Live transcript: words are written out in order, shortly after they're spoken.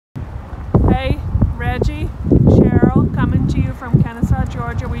Hey, Reggie, Cheryl, coming to you from Kennesaw,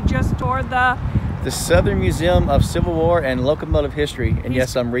 Georgia. We just toured the Southern Museum of Civil War and Locomotive History. And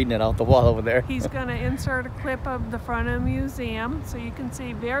yes, I'm reading it off the wall over there. He's going to insert a clip of the front of the museum so you can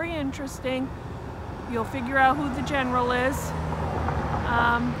see. Very interesting. You'll figure out who the general is.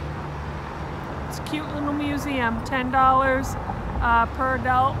 It's a cute little museum. $10 per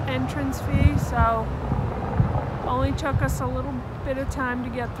adult entrance fee. So only took us a little bit of time to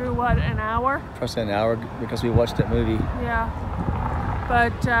get through, what, an hour? Plus an hour because we watched that movie. Yeah.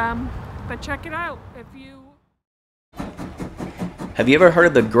 But check it out if you... Have you ever heard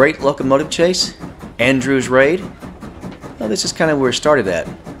of the Great Locomotive Chase? Andrew's Raid? Well, this is kind of where it started at.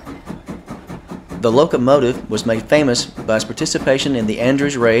 The locomotive was made famous by its participation in the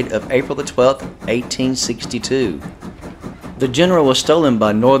Andrews Raid of April the 12th, 1862. The general was stolen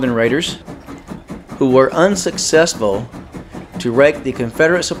by Northern raiders who were unsuccessful to wreck the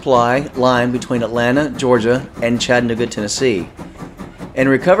Confederate supply line between Atlanta, Georgia and Chattanooga, Tennessee, and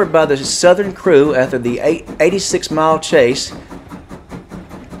recovered by the Southern crew after the 86-mile chase.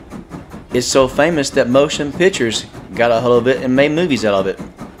 It's so famous that motion pictures got a hold of it and made movies out of it.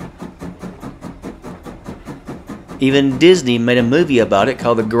 Even Disney made a movie about it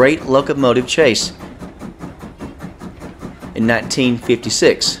called The Great Locomotive Case in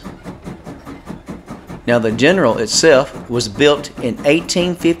 1956. Now, the General itself was built in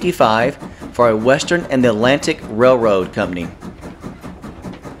 1855 for a Western and the Atlantic Railroad Company.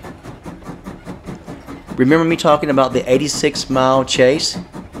 Remember me talking about the 86-mile chase?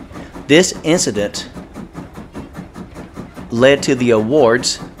 This incident led to the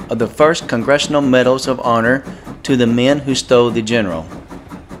awards of the first Congressional Medals of Honor to the men who stole the General.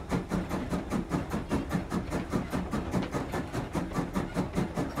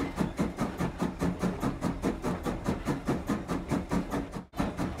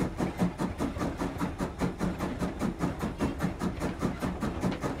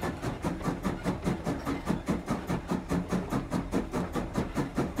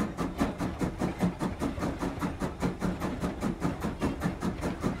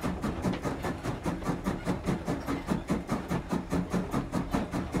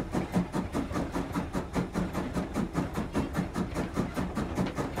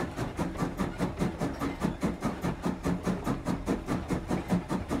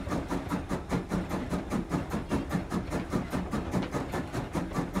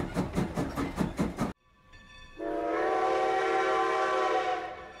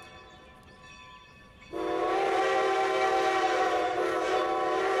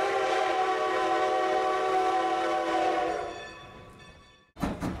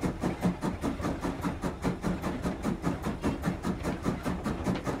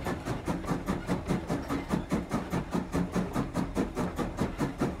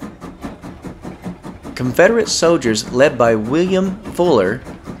 Confederate soldiers led by William Fuller,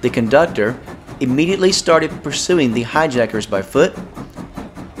 the conductor, immediately started pursuing the hijackers by foot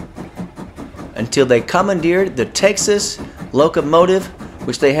until they commandeered the Texas locomotive,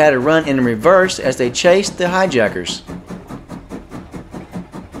 which they had to run in reverse as they chased the hijackers.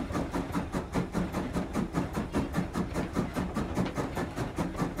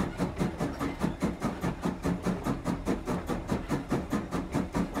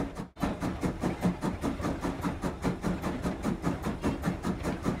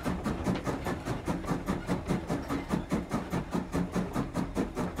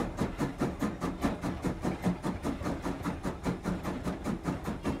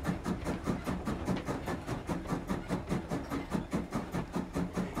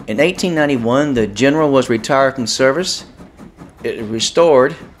 In 1891, the General was retired from service. It was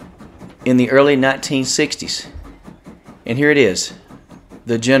restored in the early 1960s. And here it is,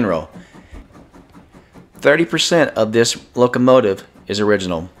 the General. 30% of this locomotive is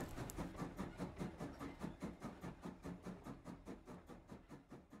original.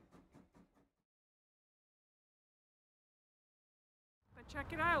 But check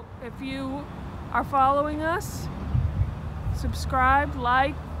it out. If you are following us, subscribe,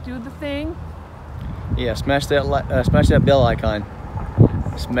 like, do the thing. Yeah, smash that bell icon.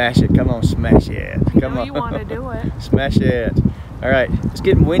 Smash it. Come on, smash it. Come on. You want to do it. Smash it. All right. It's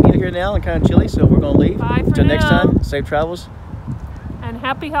getting windy here now and kind of chilly, so we're going to leave. Bye for Until now. next time, safe travels. And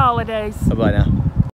happy holidays. Bye-bye now.